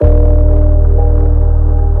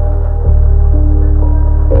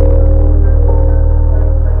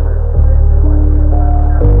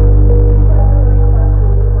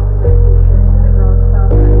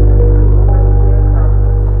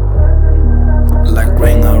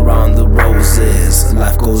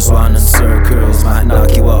goes round in circles. Might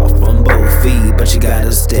knock you off on both feet, but you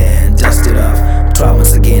gotta stand, dust it off. Try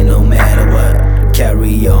once again, no matter what.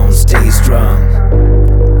 Carry on, stay strong.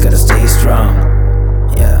 Gotta stay strong,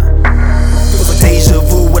 yeah. Feels like deja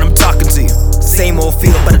vu when I'm talking to you. Same old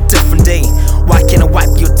feel, but a different day. Why can't I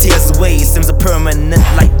wipe your tears away? Seems a permanent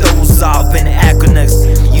like those of an acronym.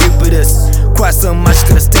 Ubiquitous, cry so much,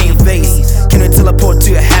 gotta stay in face. Can we teleport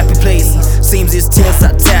to a happy place? Seems these tears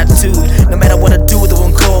are tattooed. No matter what I do, they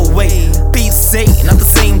won't go away. Be safe, not the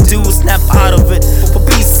same dude, snap out of it. For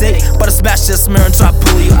peace sake, but I smash this mirror and try to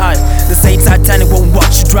pull you out. The same Titanic won't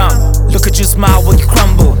watch you drown. Look at you smile when you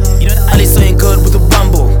crumble. You know at least ain't good with a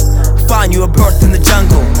rumble. Find you a birth in the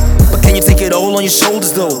jungle. But can you take it all on your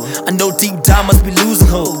shoulders though? I know deep down must be losing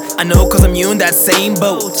hope. I know cause I'm you in that same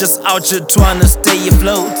boat. Just out here trying to stay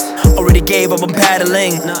afloat. Already gave up on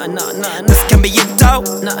paddling. This can be your doubt.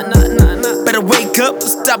 Better wake up,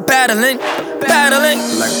 stop battling.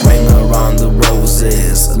 Like rain around the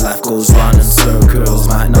roses. Life goes round in circles.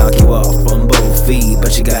 Might knock you off on both feet,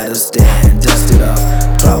 but you gotta stand, dust it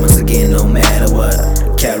off. Try once again, no matter what.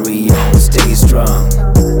 Carry on, stay strong.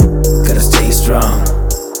 Gotta stay strong,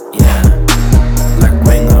 yeah. Like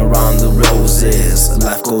rain around the roses.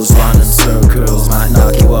 Life goes round in circles. Might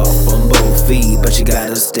knock you off on both feet, but you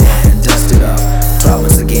gotta stand, dust it off. Try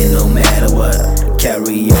once again, no matter what.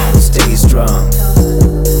 Carry on, stay strong.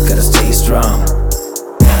 Gotta stay strong,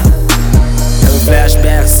 yeah. Having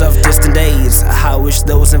flashbacks of distant days. I wish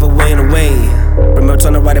those never went away. Remember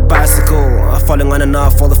trying to ride a bicycle, falling on and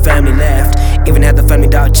off, all the family left. Even had the family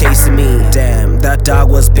dog chasing me. Damn, that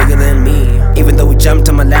dog was bigger than me. Even though we jumped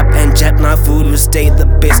on my lap and jacked my food, we stayed the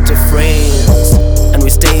best of friends, and we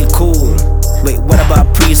stayed cool. Wait, what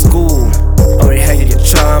about preschool? Already had your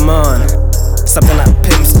charm on, something like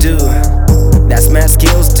pimps do. That's mad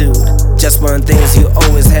skills, dude. Just one things you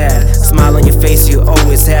always had. Smile on your face you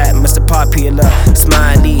always had. Mr. Popular,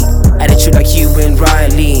 smiley, attitude like Hugh and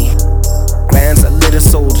Riley. Grand's a little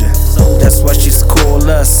soldier, that's what she's call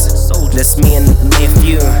us. Bless me and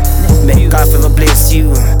nephew, may God forever bless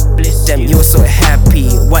you. Damn, you're so happy,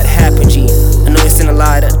 what happened, G? I know you've seen a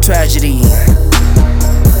lot of tragedy.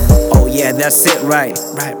 Oh yeah, that's it, right.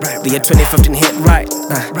 The year 2015 hit right.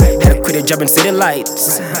 Had to quit a job in city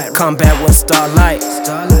lights. Come back with starlight.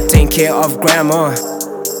 Taking care of grandma.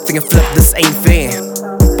 Thinking flip, this ain't fair.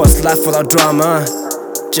 Bust life without drama.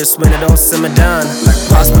 Just when it all simmered down.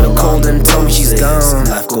 Hospital cold and told me she's gone.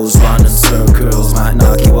 Life goes round in circles. Might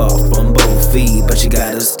knock you off on both feet, but you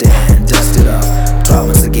gotta stand, dust it off. Try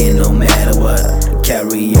once again, no matter what.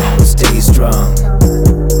 Carry on, stay strong.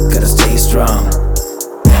 Gotta stay strong,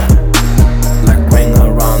 yeah. Like rain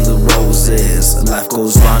around the roses. Life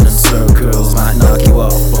goes round in circles. Might knock you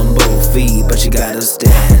off on both feet, but you gotta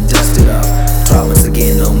stand, dust it off. Try once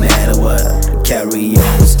again, no matter what. Carry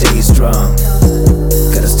on, stay strong.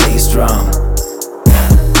 Gotta stay strong.